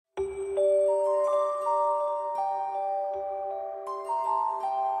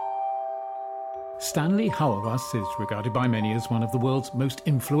Stanley Hauerwas is regarded by many as one of the world's most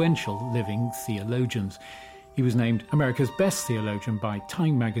influential living theologians. He was named America's Best Theologian by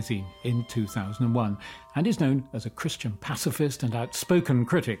Time magazine in 2001 and is known as a Christian pacifist and outspoken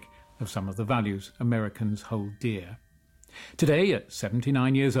critic of some of the values Americans hold dear. Today, at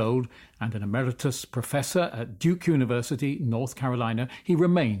 79 years old and an emeritus professor at Duke University, North Carolina, he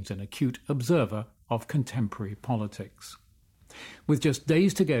remains an acute observer of contemporary politics. With just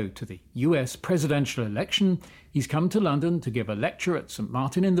days to go to the US presidential election, he's come to London to give a lecture at St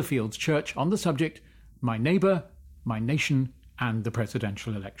Martin in the Fields Church on the subject, My Neighbour, My Nation and the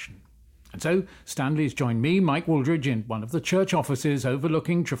Presidential Election. And so Stanley's joined me, Mike Wooldridge, in one of the church offices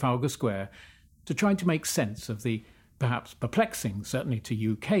overlooking Trafalgar Square to try to make sense of the perhaps perplexing, certainly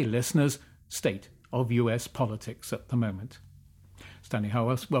to UK listeners, state of US politics at the moment. Stanley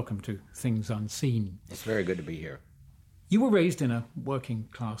Hauerwas, welcome to Things Unseen. It's very good to be here. You were raised in a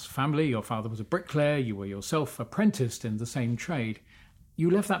working-class family. Your father was a bricklayer. You were yourself apprenticed in the same trade.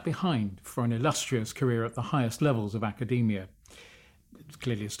 You left that behind for an illustrious career at the highest levels of academia. It's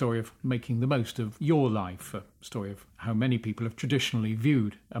clearly a story of making the most of your life, a story of how many people have traditionally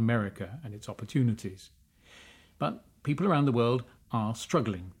viewed America and its opportunities. But people around the world are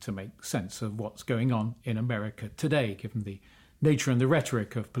struggling to make sense of what's going on in America today, given the nature and the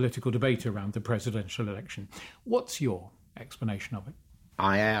rhetoric of political debate around the presidential election. What's your explanation of it?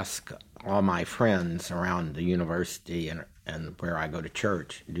 I ask all my friends around the university and where I go to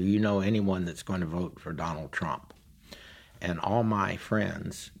church, do you know anyone that's going to vote for Donald Trump? And all my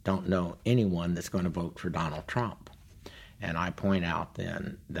friends don't know anyone that's going to vote for Donald Trump. And I point out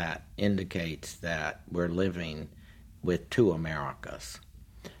then that indicates that we're living with two Americas,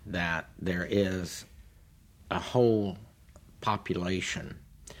 that there is a whole population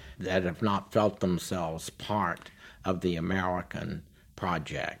that have not felt themselves part of the American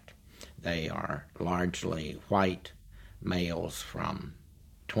project. They are largely white males from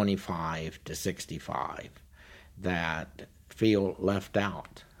 25 to 65 that feel left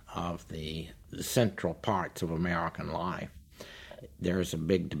out of the central parts of American life. There's a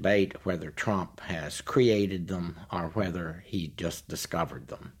big debate whether Trump has created them or whether he just discovered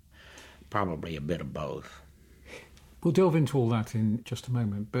them. Probably a bit of both. We'll delve into all that in just a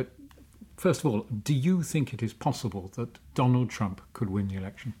moment, but first of all, do you think it is possible that Donald Trump could win the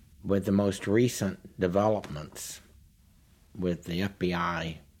election? With the most recent developments, with the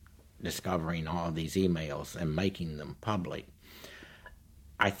FBI discovering all of these emails and making them public,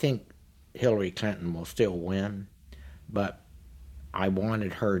 I think Hillary Clinton will still win, but I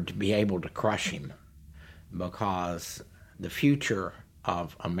wanted her to be able to crush him because the future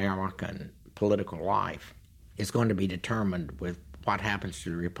of American political life is going to be determined with what happens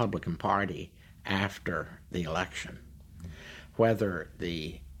to the Republican Party after the election. Whether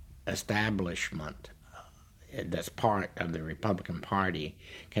the establishment that's part of the Republican Party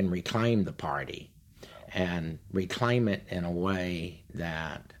can reclaim the party and reclaim it in a way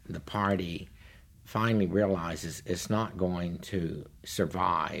that the party finally realizes it's not going to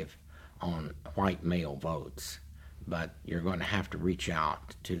survive on white male votes, but you're going to have to reach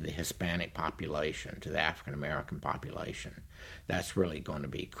out to the Hispanic population, to the African American population. That's really going to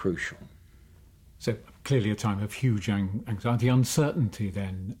be crucial. So clearly a time of huge anxiety, uncertainty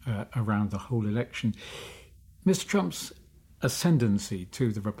then around the whole election. Mr. Trump's ascendancy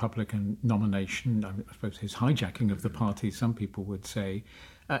to the Republican nomination, I suppose his hijacking of the party, some people would say,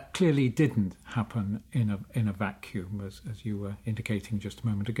 clearly didn't happen in a vacuum, as you were indicating just a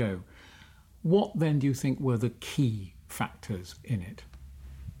moment ago. What then do you think were the key factors in it?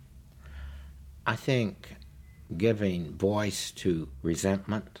 I think giving voice to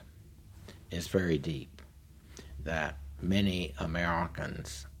resentment is very deep, that many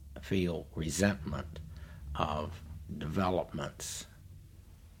Americans feel resentment of developments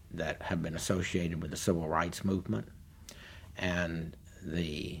that have been associated with the civil rights movement and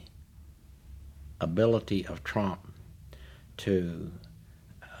the ability of Trump to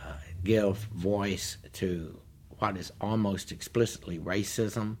give voice to what is almost explicitly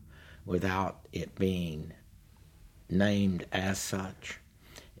racism without it being named as such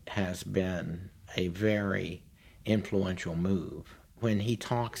has been a very influential move. When he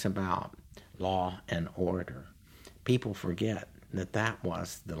talks about law and order, people forget that that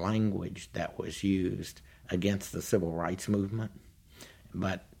was the language that was used against the civil rights movement,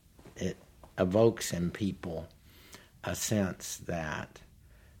 but it evokes in people a sense that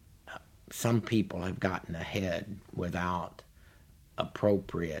some people have gotten ahead without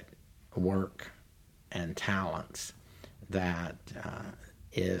appropriate work and talents that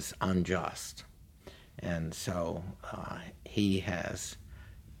is unjust. And so he has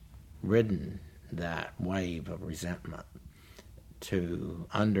ridden that wave of resentment to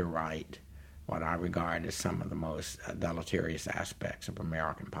underwrite what I regard as some of the most deleterious aspects of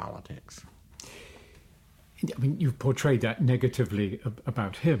American politics. I mean, you've portrayed that negatively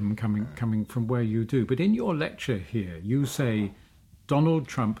about him coming from where you do. But in your lecture here, you say Donald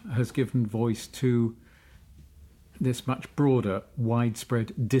Trump has given voice to this much broader,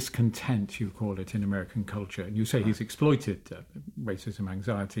 widespread discontent, you call it, in American culture. And you say he's exploited racism,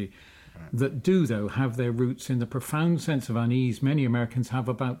 anxiety, that do, though, have their roots in the profound sense of unease many Americans have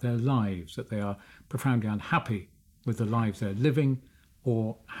about their lives, that they are profoundly unhappy with the lives they're living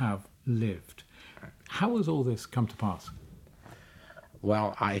or have lived. How has all this come to pass?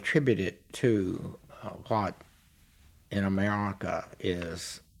 Well, I attribute it to what in America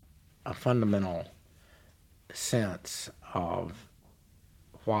is a fundamental sense of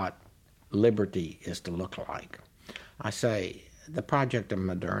what liberty is to look like. I say the project of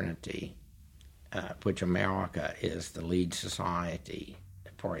modernity, which America is the lead society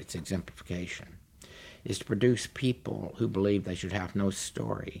for its exemplification, is to produce people who believe they should have no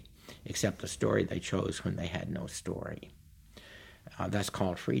story except the story they chose when they had no story. That's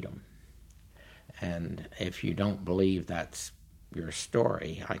called freedom. And if you don't believe that's your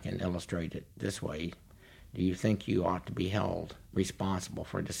story, I can illustrate it this way. Do you think you ought to be held responsible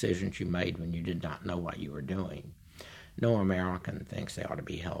for decisions you made when you did not know what you were doing? No American thinks they ought to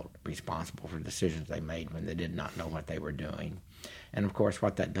be held responsible for decisions they made when they did not know what they were doing. And, of course,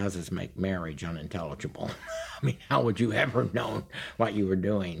 what that does is make marriage unintelligible. I mean, how would you ever known what you were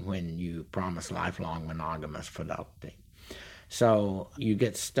doing when you promised lifelong monogamous fidelity? So you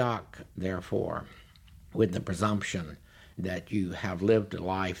get stuck, therefore, with the presumption that you have lived a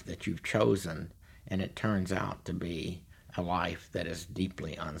life that you've chosen, and it turns out to be a life that is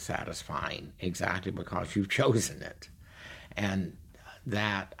deeply unsatisfying exactly because you've chosen it. And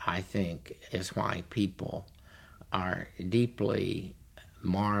that, I think, is why people are deeply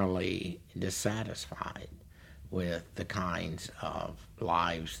morally dissatisfied with the kinds of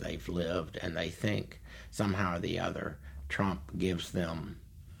lives they've lived, and they think somehow or the other Trump gives them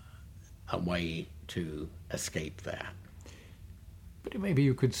a way to escape that. But maybe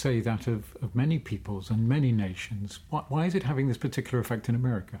you could say that of many peoples and many nations. Why is it having this particular effect in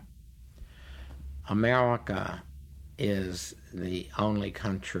America? America is the only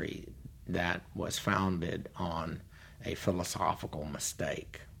country that was founded on a philosophical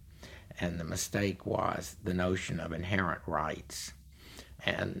mistake. And the mistake was the notion of inherent rights.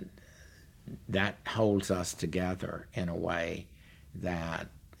 And that holds us together in a way that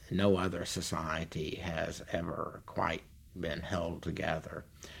no other society has ever quite been held together.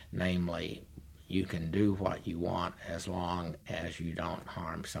 Namely, you can do what you want as long as you don't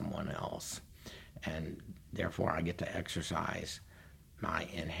harm someone else. And therefore I get to exercise my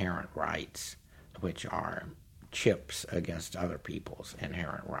inherent rights, which are chips against other people's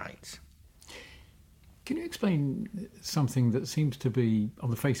inherent rights. Can you explain something that seems to be, on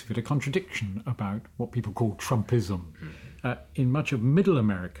the face of it, a contradiction about what people call Trumpism? In much of Middle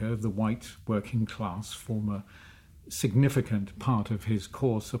America, the white working class form a significant part of his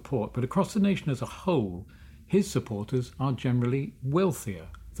core support, but across the nation as a whole, his supporters are generally wealthier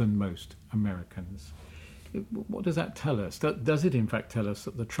than most Americans. What does that tell us? Does it in fact tell us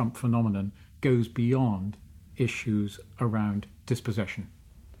that the Trump phenomenon goes beyond issues around dispossession?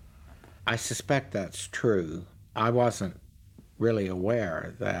 I suspect that's true. I wasn't really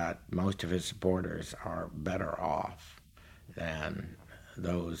aware that most of his supporters are better off than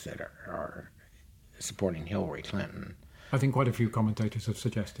those that are supporting Hillary Clinton. I think quite a few commentators have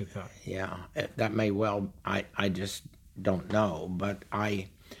suggested that. Yeah, that may well, I just don't know, but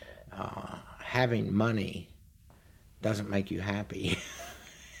having money doesn't make you happy.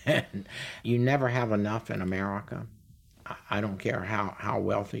 And you never have enough in America. I don't care how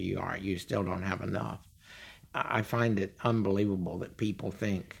wealthy you are, you still don't have enough. I find it unbelievable that people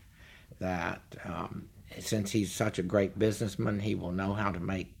think that since he's such a great businessman, he will know how to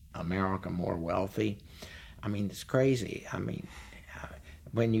make America more wealthy. I mean, it's crazy. I mean,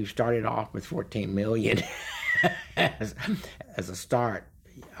 when you started off with 14 million as a start,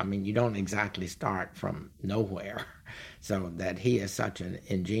 I mean, you don't exactly start from nowhere. So that he is such an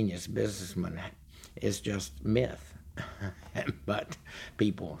ingenious businessman is just myth. But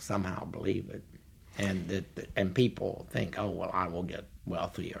people somehow believe it. And people think, oh, well, I will get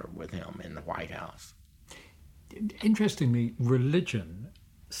wealthier with him in the White House. Interestingly, religion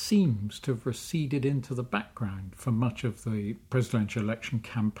seems to have receded into the background for much of the presidential election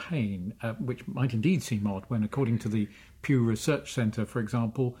campaign, which might indeed seem odd when, according to the Pew Research Center, for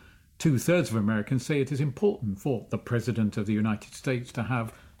example, 2/3 of Americans say it is important for the President of the United States to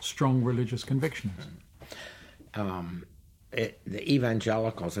have strong religious convictions. The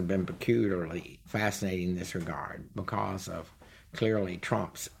evangelicals have been peculiarly fascinating in this regard because of clearly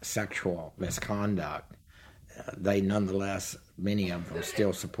Trump's sexual misconduct. They nonetheless, many of them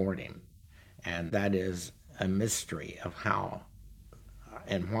still support him. And that is a mystery of how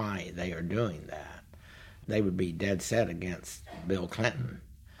and why they are doing that. They would be dead set against Bill Clinton,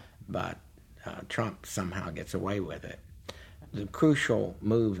 but Trump somehow gets away with it. The crucial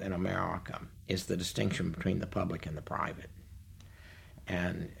move in America is the distinction between the public and the private.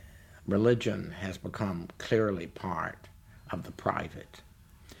 And religion has become clearly part of the private.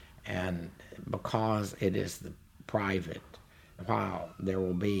 And because it is the private, while there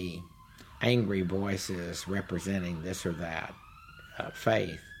will be angry voices representing this or that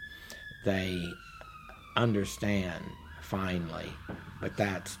faith, they understand finally, but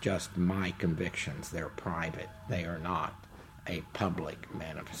that's just my convictions. They're private. They are not a public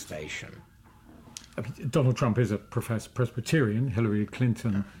manifestation. Donald Trump is a professed Presbyterian, Hillary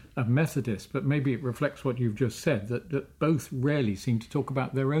Clinton a Methodist, but maybe it reflects what you've just said, that both rarely seem to talk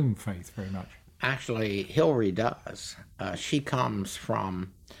about their own faith very much. Actually, Hillary does. She comes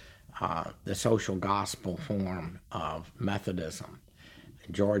from the social gospel form of Methodism.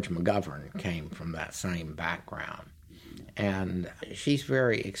 George McGovern came from that same background. And she's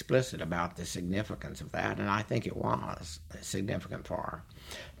very explicit about the significance of that, and I think it was significant for her.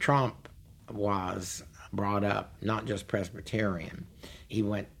 Trump was brought up not just Presbyterian. He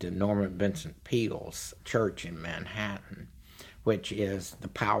went to Norman Vincent Peale's church in Manhattan, which is the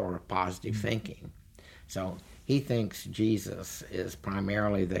power of positive thinking. So he thinks Jesus is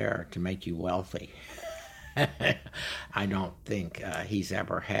primarily there to make you wealthy. I don't think he's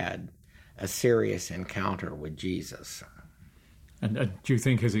ever had a serious encounter with Jesus. And do you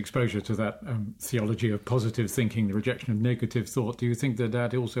think his exposure to that theology of positive thinking, the rejection of negative thought, do you think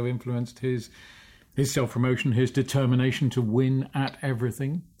that also influenced his self-promotion, his determination to win at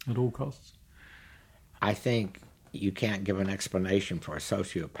everything at all costs? I think you can't give an explanation for a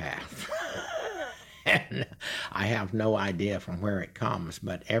sociopath. And I have no idea from where it comes,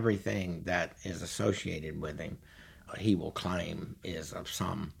 but everything that is associated with him, he will claim is of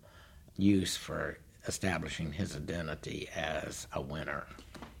some use for establishing his identity as a winner.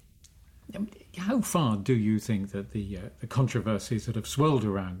 How far do you think that the controversies that have swirled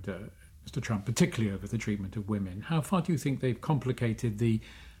around Mr. Trump, particularly over the treatment of women, how far do you think they've complicated the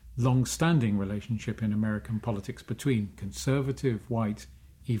long-standing relationship in American politics between conservative white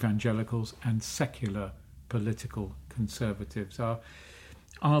evangelicals and secular political conservatives?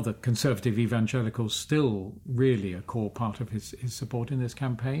 Are the conservative evangelicals still really a core part of his support in this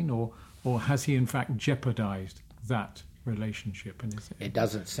campaign, or has he in fact jeopardized that relationship? It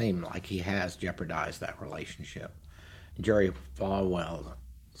doesn't seem like he has jeopardized that relationship. Jerry Falwell's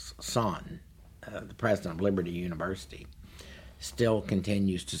son, the president of Liberty University, still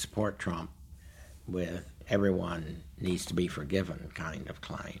continues to support Trump with everyone needs to be forgiven kind of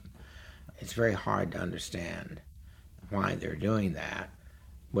claim. It's very hard to understand why they're doing that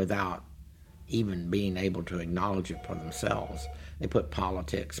without even being able to acknowledge it for themselves. They put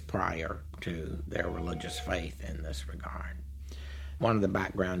politics prior to their religious faith in this regard. One of the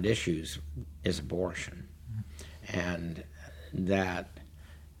background issues is abortion, and that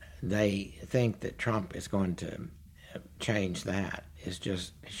they think that Trump is going to change that is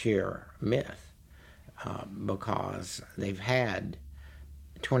just sheer myth. Because they've had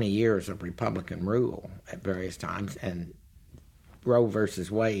 20 years of Republican rule at various times, and Roe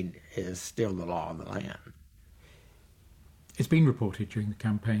versus Wade is still the law of the land. It's been reported during the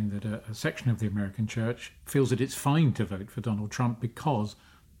campaign that a section of the American church feels that it's fine to vote for Donald Trump because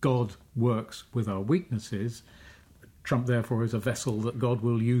God works with our weaknesses. Trump, therefore, is a vessel that God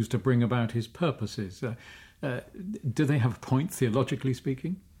will use to bring about his purposes. Do they have a point, theologically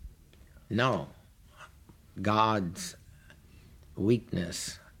speaking? No. God's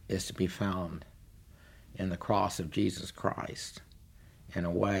weakness is to be found in the cross of Jesus Christ in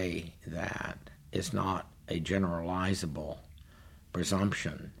a way that is not a generalizable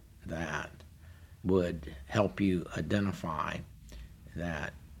presumption that would help you identify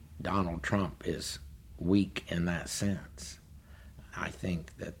that Donald Trump is weak in that sense. I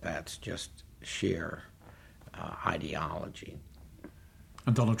think that that's just sheer ideology.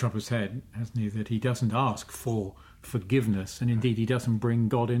 And Donald Trump has said, hasn't he, that he doesn't ask for forgiveness, and indeed he doesn't bring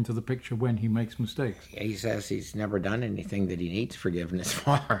God into the picture when he makes mistakes. He says he's never done anything that he needs forgiveness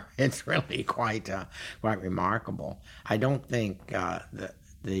for. It's really quite remarkable. I don't think that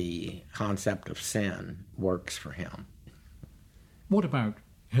the concept of sin works for him. What about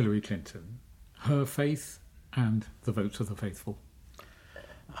Hillary Clinton, her faith and the votes of the faithful?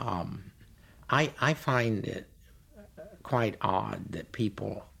 I find it quite odd that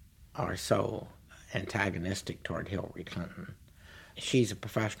people are so antagonistic toward Hillary Clinton. She's a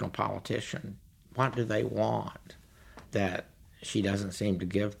professional politician. What do they want that she doesn't seem to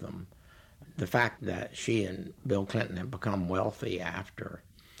give them? The fact that she and Bill Clinton have become wealthy after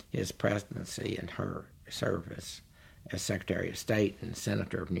his presidency and her service as Secretary of State and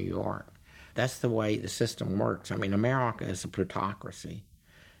Senator of New York, that's the way the system works. I mean, America is a plutocracy,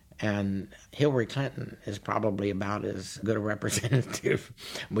 and Hillary Clinton is probably about as good a representative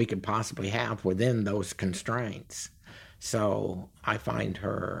we could possibly have within those constraints. So I find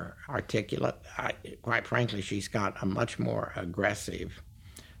her articulate. Quite frankly, she's got a much more aggressive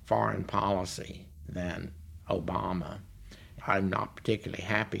foreign policy than Obama. I'm not particularly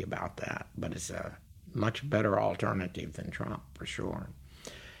happy about that, but it's a much better alternative than Trump, for sure.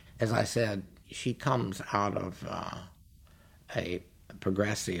 As I said, she comes out of a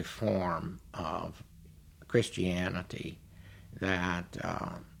progressive form of Christianity that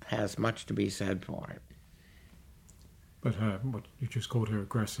has much to be said for it. But what you just called her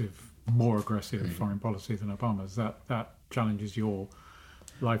aggressive, more aggressive foreign policy than Obama's, that challenges your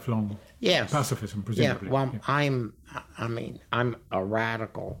lifelong pacifism, presumably. Yeah, well, I'm a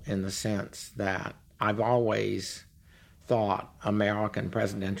radical in the sense that I've always thought American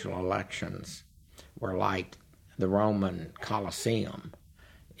presidential elections were like the Roman Colosseum.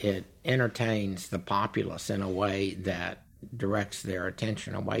 It entertains the populace in a way that directs their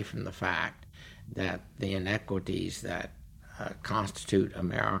attention away from the fact that the inequities that constitute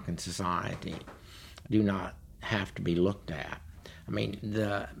American society do not have to be looked at. I mean,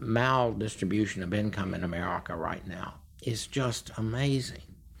 the maldistribution of income in America right now is just amazing.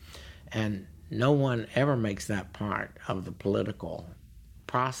 And no one ever makes that part of the political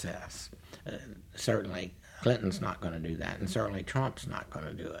process. Certainly Clinton's not going to do that, and certainly Trump's not going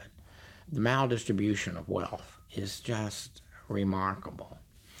to do it. The maldistribution of wealth is just remarkable.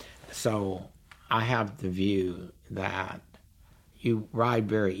 So I have the view that you ride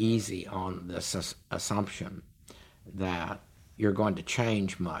very easy on this assumption that you're going to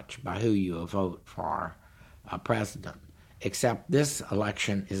change much by who you vote for a president, except this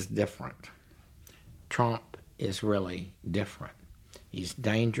election is different. Trump is really different. He's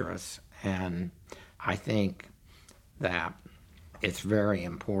dangerous, and I think that it's very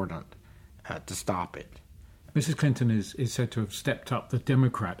important to stop it. Mrs. Clinton is said to have stepped up the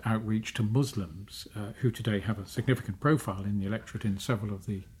Democrat outreach to Muslims, who today have a significant profile in the electorate in several of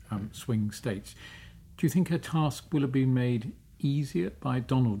the swing states. Do you think her task will have been made easier by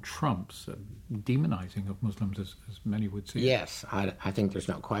Donald Trump's demonizing of Muslims, as many would say? Yes, I think there's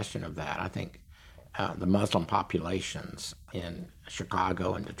no question of that. I think the Muslim populations in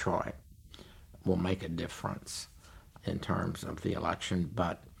Chicago and Detroit will make a difference in terms of the election,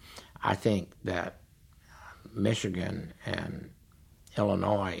 but I think that Michigan and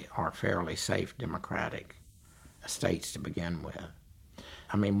Illinois are fairly safe Democratic states to begin with.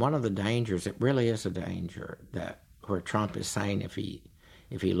 I mean, one of the dangers, it really is a danger, that where Trump is saying if he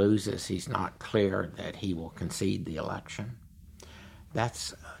loses, he's not clear that he will concede the election.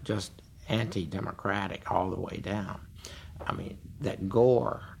 That's just anti-democratic all the way down. I mean, that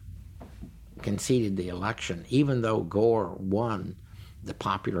Gore conceded the election, even though Gore won the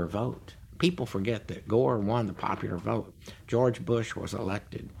popular vote. People forget that Gore won the popular vote. George Bush was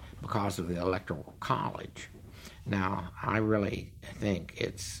elected because of the Electoral College. Now, I really think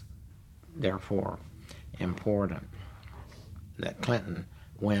it's therefore important that Clinton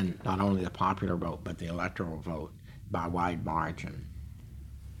win not only the popular vote, but the electoral vote by wide margin.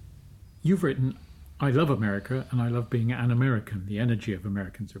 You've written, "I love America and I love being an American, the energy of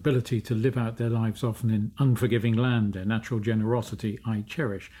Americans, their ability to live out their lives often in unforgiving land, their natural generosity I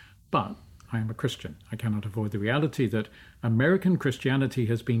cherish. But I am a Christian. I cannot avoid the reality that American Christianity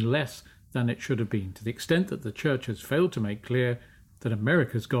has been less than it should have been, to the extent that the Church has failed to make clear that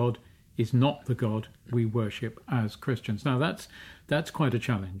America's God is not the God we worship as Christians." Now, that's quite a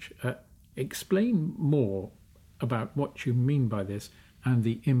challenge. Explain more about what you mean by this and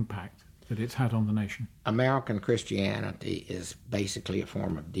the impact that it's had on the nation. American Christianity is basically a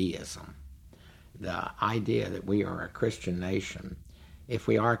form of deism. The idea that we are a Christian nation, if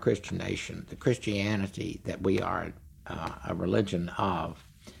we are a Christian nation, the Christianity that we are a religion of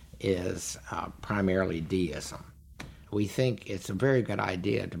is primarily deism. We think it's a very good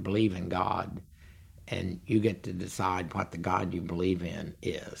idea to believe in God, and you get to decide what the God you believe in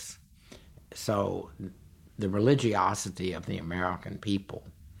is. So the religiosity of the American people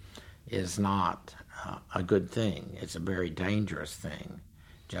is not a good thing. It's a very dangerous thing,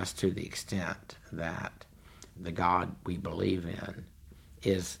 just to the extent that the God we believe in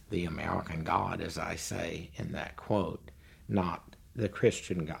is the American God, as I say in that quote, not the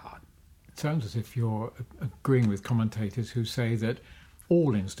Christian God. It sounds as if you're agreeing with commentators who say that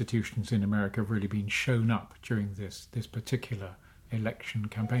all institutions in America have really been shown up during this particular election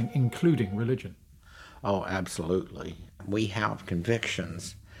campaign, including religion. Oh, absolutely. We have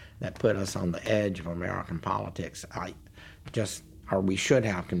convictions that put us on the edge of American politics. We should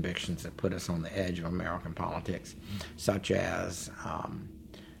have convictions that put us on the edge of American politics, such as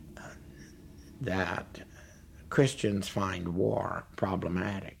that Christians find war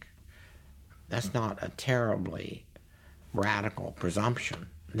problematic. That's not a terribly radical presumption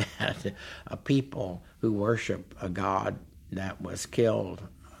that a people who worship a God that was killed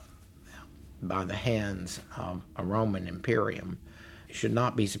by the hands of a Roman imperium should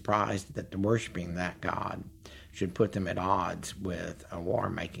not be surprised that the worshiping that God should put them at odds with a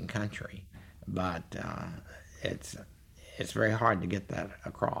war-making country. But it's very hard to get that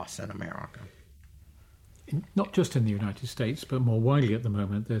across in America. Not just in the United States, but more widely at the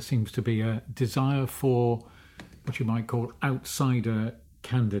moment, there seems to be a desire for what you might call outsider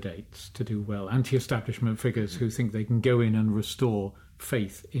candidates to do well, anti-establishment figures who think they can go in and restore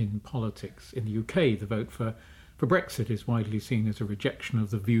faith in politics. In the UK, the vote for Brexit is widely seen as a rejection of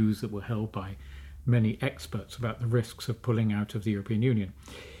the views that were held by many experts about the risks of pulling out of the European Union.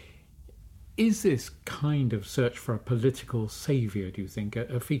 Is this kind of search for a political saviour, do you think,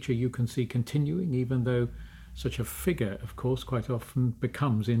 a feature you can see continuing, even though such a figure, of course, quite often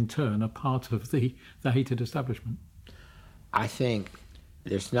becomes, in turn, a part of the hated establishment? I think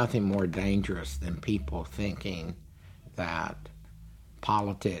there's nothing more dangerous than people thinking that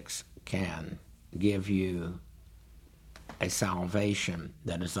politics can give you a salvation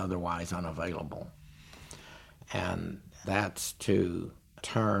that is otherwise unavailable. And that's to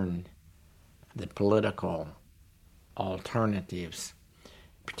turn the political alternatives,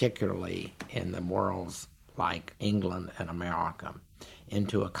 particularly in the worlds like England and America,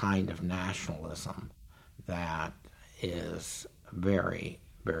 into a kind of nationalism that is very,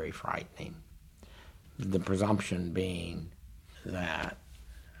 very frightening. The presumption being that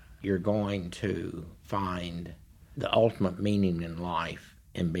you're going to find the ultimate meaning in life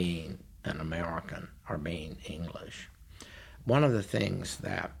in being an American or being English. One of the things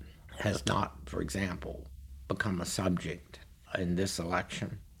that has not, for example, become a subject in this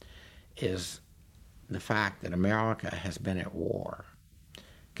election is the fact that America has been at war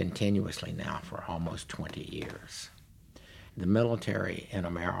continuously now for almost 20 years. The military in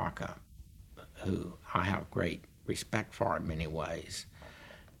America, who I have great respect for in many ways,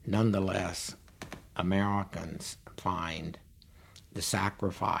 nonetheless, Americans find the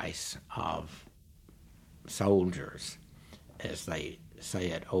sacrifice of soldiers, as they say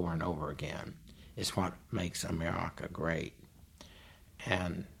it over and over again, is what makes America great.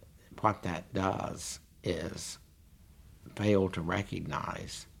 And what that does is fail to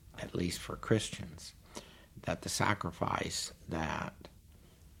recognize, at least for Christians, that the sacrifice that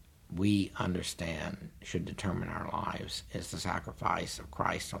we understand should determine our lives is the sacrifice of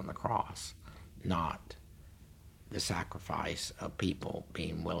Christ on the cross, not the sacrifice of people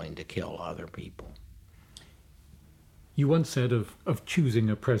being willing to kill other people. You once said of choosing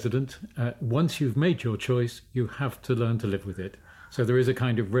a president, once you've made your choice, you have to learn to live with it. So there is a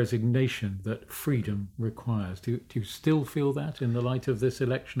kind of resignation that freedom requires. Do you still feel that in the light of this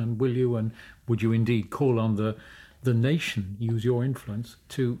election, and will you, and would you indeed call on the nation, use your influence,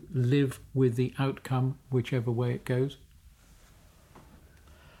 to live with the outcome whichever way it goes?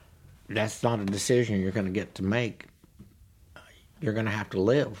 That's not a decision you're going to get to make. You're going to have to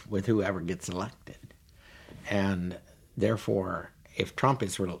live with whoever gets elected. And therefore, if Trump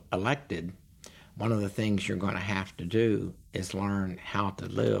is elected, one of the things you're going to have to do is learn how to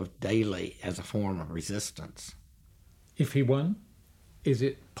live daily as a form of resistance. If he won, is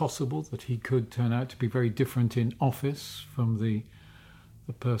it possible that he could turn out to be very different in office from the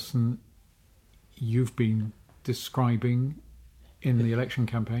person you've been describing in the election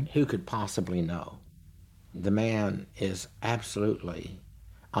campaign? Who could possibly know? The man is absolutely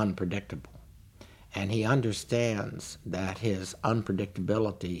unpredictable, and he understands that his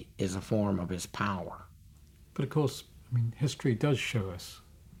unpredictability is a form of his power. But of course, history does show us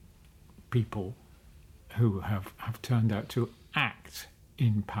people who have turned out to act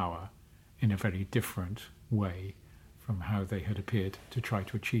in power in a very different way from how they had appeared to try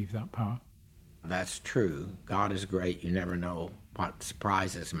to achieve that power. That's true. God is great. You never know what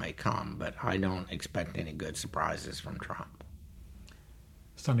surprises may come, but I don't expect any good surprises from Trump.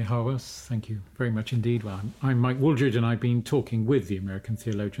 Stanley Haworth, thank you very much indeed. Well, I'm Mike Wooldridge, and I've been talking with the American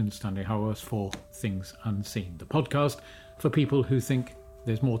theologian Stanley Haworth for Things Unseen, the podcast for people who think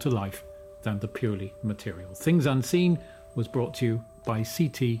there's more to life than the purely material. Things Unseen was brought to you by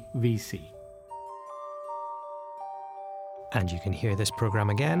CTVC. And you can hear this programme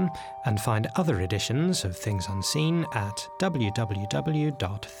again and find other editions of Things Unseen at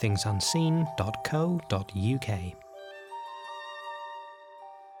www.thingsunseen.co.uk.